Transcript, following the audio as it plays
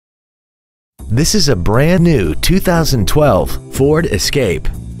This is a brand new 2012 Ford Escape.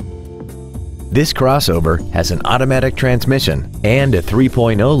 This crossover has an automatic transmission and a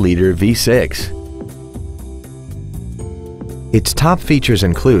 3.0-liter V6. Its top features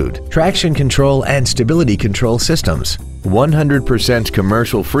include traction control and stability control systems, 100%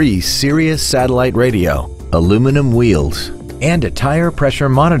 commercial-free Sirius satellite radio, aluminum wheels, and a tire pressure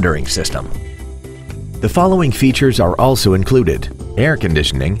monitoring system. The following features are also included: air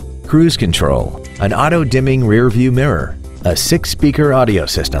conditioning, cruise control, an auto-dimming rear-view mirror, a 6-speaker audio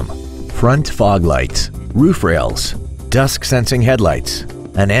system, front fog lights, roof rails, dusk-sensing headlights,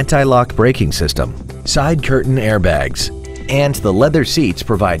 an anti-lock braking system, side curtain airbags, and the leather seats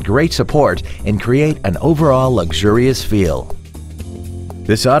provide great support and create an overall luxurious feel.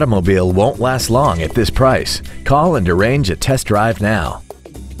 This automobile won't last long at this price. Call and arrange a test drive now.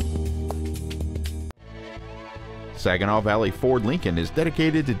 Saginaw Valley Ford Lincoln is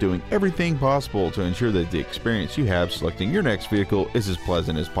dedicated to doing everything possible to ensure that the experience you have selecting your next vehicle is as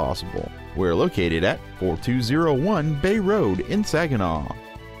pleasant as possible. We're located at 4201 Bay Road in Saginaw.